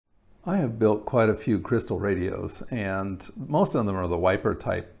I have built quite a few crystal radios, and most of them are the wiper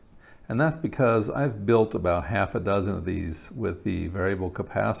type. And that's because I've built about half a dozen of these with the variable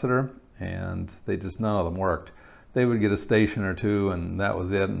capacitor, and none of them worked. They would get a station or two, and that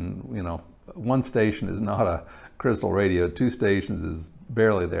was it. And you know, one station is not a crystal radio. 2 stations is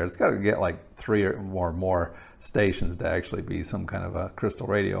barely there. It's got to get like 3 or more stations to actually be some kind of a crystal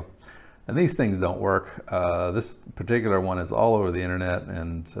radio. And these things don't work. This particular one is all over the internet,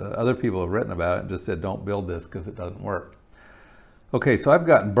 and other people have written about it and just said don't build this because it doesn't work. Okay, so I've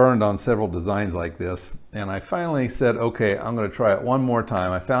gotten burned on several designs like this, and I finally said, okay, I'm going to try it one more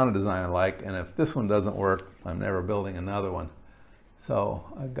time. I found a design I like, and if this one doesn't work, I'm never building another one. So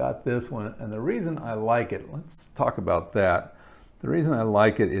I've got this one, and the reason I like it, let's talk about that. The reason I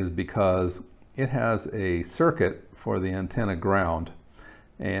like it is because it has a circuit for the antenna ground,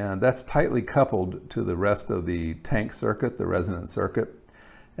 and that's tightly coupled to the rest of the tank circuit, the resonance circuit,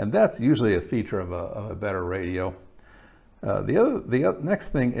 and that's usually a feature of a better radio. The next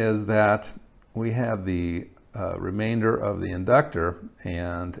thing is that we have the remainder of the inductor,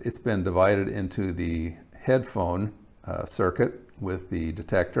 and it's been divided into the headphone circuit with the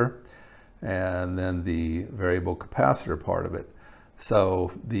detector, and then the variable capacitor part of it.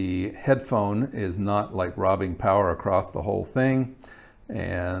 So the headphone is not like robbing power across the whole thing,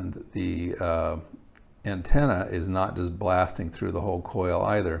 and the antenna is not just blasting through the whole coil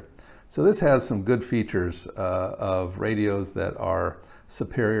either. So this has some good features of radios that are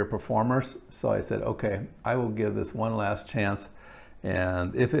superior performers. So I said, okay, I will give this one last chance,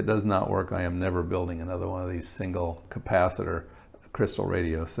 and if it does not work, I am never building another one of these single capacitor crystal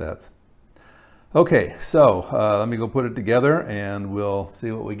radio sets. Okay, so let me go put it together and we'll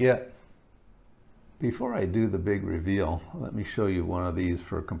see what we get. Before I do the big reveal, let me show you one of these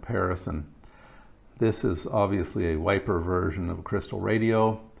for comparison. This is obviously a wiper version of a crystal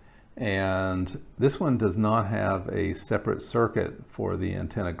radio, and this one does not have a separate circuit for the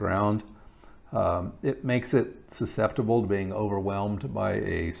antenna ground. It makes it susceptible to being overwhelmed by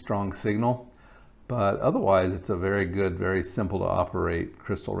a strong signal, but otherwise it's a very good, very simple to operate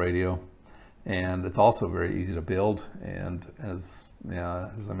crystal radio, and it's also very easy to build, and as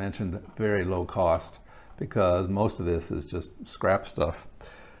I mentioned, very low cost, because most of this is just scrap stuff.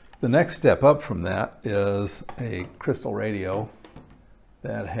 The next step up from that is a crystal radio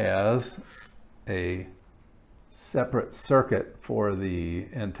that has a separate circuit for the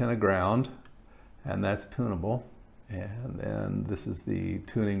antenna ground, and that's tunable. And then this is the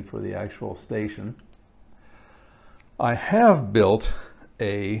tuning for the actual station. I have built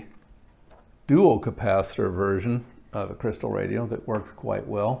a dual capacitor version of a crystal radio that works quite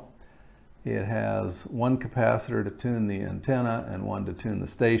well. It has one capacitor to tune the antenna and one to tune the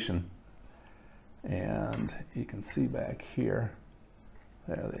station. And you can see back here,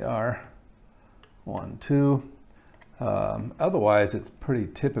 there they are, 1, 2. Otherwise, it's pretty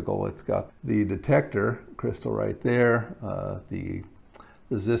typical. It's got the detector crystal right there, the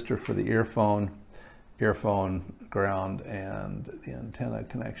resistor for the earphone ground, and the antenna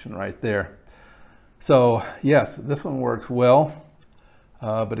connection right there. So yes, this one works well,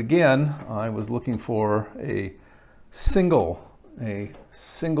 but again, I was looking for a single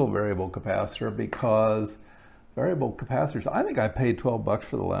variable capacitor, because variable capacitors, I think I paid 12 bucks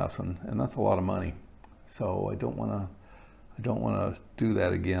for the last one, and that's a lot of money. So I don't want to do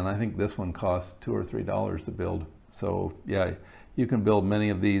that again. I think this one costs $2 or $3 to build. So yeah, you can build many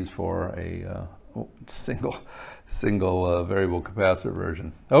of these for a single variable capacitor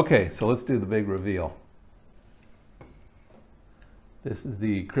version. Okay, so let's do the big reveal. This is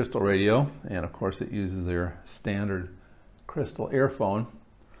the crystal radio, and of course it uses their standard crystal earphone.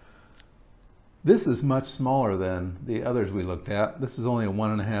 This is much smaller than the others we looked at. This is only a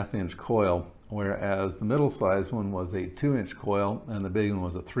 1.5 inch coil, whereas the middle-sized one was a 2-inch coil and the big one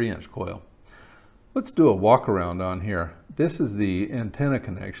was a 3-inch coil. Let's do a walk around on here. This is the antenna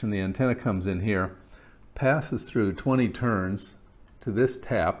connection. The antenna comes in here, passes through 20 turns to this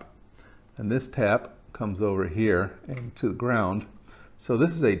tap, and this tap comes over here and to the ground. So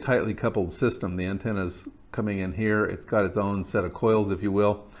this is a tightly coupled system. The antenna's coming in here. It's got its own set of coils, if you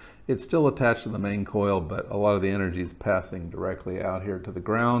will. It's still attached to the main coil, but a lot of the energy is passing directly out here to the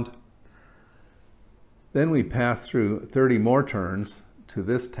ground. Then we pass through 30 more turns to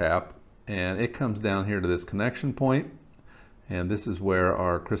this tap, and it comes down here to this connection point, and this is where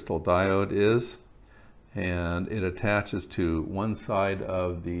our crystal diode is, and it attaches to one side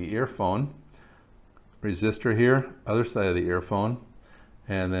of the earphone resistor here, other side of the earphone,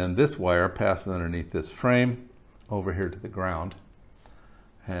 and then this wire passes underneath this frame over here to the ground,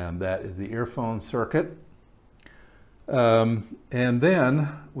 and that is the earphone circuit. And then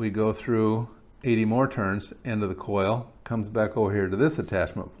we go through 80 more turns, end of the coil, comes back over here to this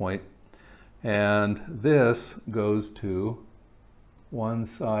attachment point, and this goes to one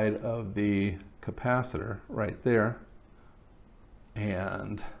side of the capacitor right there,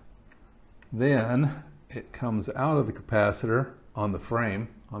 and then it comes out of the capacitor on the frame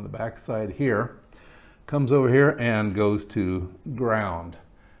on the back side here, comes over here and goes to ground,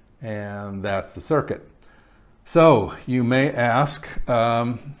 and that's the circuit. So you may ask,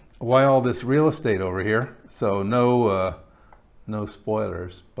 why all this real estate over here? So no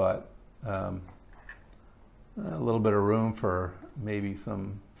spoilers, but a little bit of room for maybe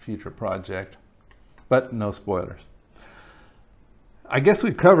some future project, but no spoilers. I guess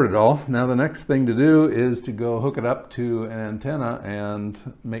we've covered it all. Now the next thing to do is to go hook it up to an antenna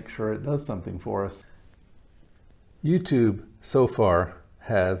and make sure it does something for us. YouTube so far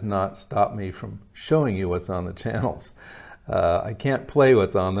has not stopped me from showing you what's on the channels. I can't play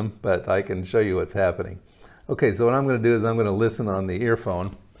what's on them, but I can show you what's happening. Okay, so what I'm going to do is I'm going to listen on the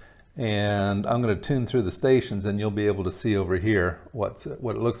earphone, and I'm going to tune through the stations, and you'll be able to see over here what it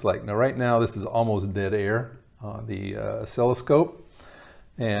looks like. Now right now this is almost dead air on the oscilloscope,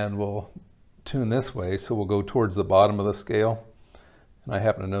 and we'll tune this way, so we'll go towards the bottom of the scale, and I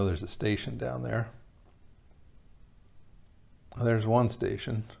happen to know there's a station down there. There's one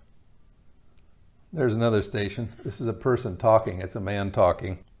station. There's another station. This is a person talking. It's a man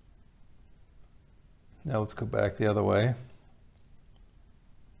talking. Now let's go back the other way.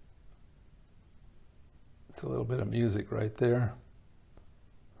 It's a little bit of music right there.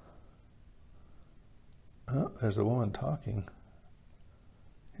 Oh, there's a woman talking.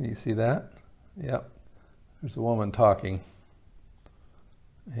 Can you see that? Yep. There's a woman talking.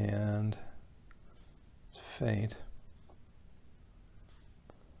 And it's faint.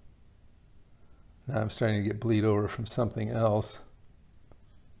 Now I'm starting to get bleed over from something else.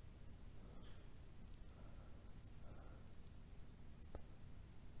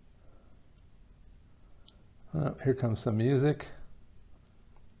 Oh, here comes some music.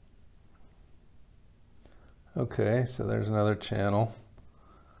 Okay, so there's another channel.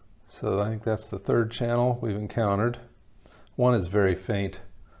 So I think that's the third channel we've encountered. One is very faint.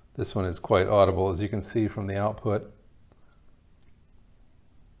 This one is quite audible, as you can see from the output.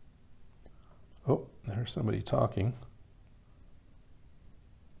 Oh, there's somebody talking.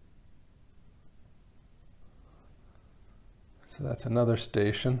 So that's another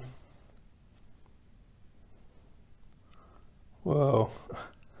station. Whoa.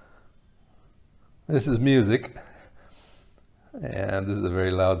 This is music. And this is a very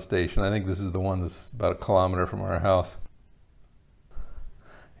loud station. I think this is the one that's about 1 kilometer from our house.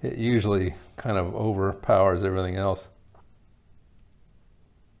 It usually kind of overpowers everything else.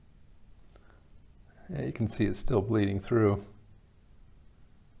 Yeah, you can see it's still bleeding through.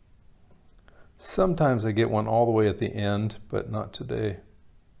 Sometimes I get one all the way at the end, but not today.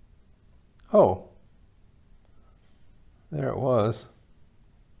 Oh, there it was.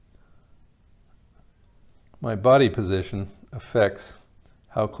 My body position affects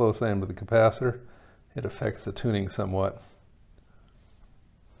how close I am to the capacitor. It affects the tuning somewhat.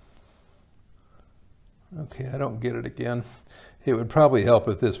 Okay, I don't get it again. It would probably help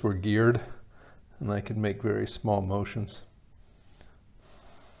if this were geared and I could make very small motions.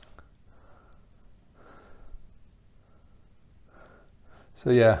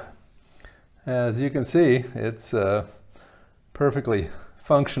 So yeah, as you can see, it's perfectly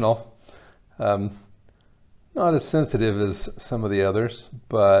functional. Not as sensitive as some of the others,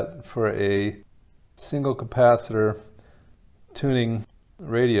 but for a single capacitor tuning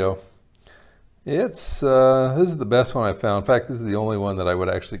radio, it's this is the best one I've found. In fact, this is the only one that I would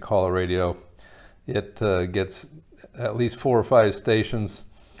actually call a radio. It gets at least 4 or 5 stations.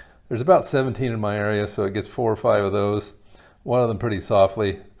 There's about 17 in my area, so it gets 4 or 5 of those. One of them pretty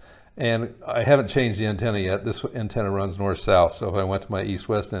softly. And I haven't changed the antenna yet. This antenna runs north-south, so if I went to my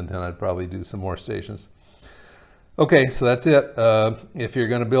east-west antenna, I'd probably do some more stations. Okay, so that's it. If you're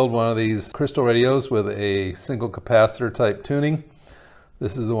going to build one of these crystal radios with a single capacitor type tuning,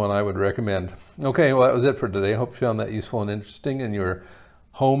 this is the one I would recommend. Okay, well that was it for today. I hope you found that useful and interesting in your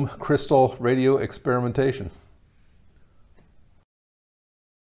home crystal radio experimentation.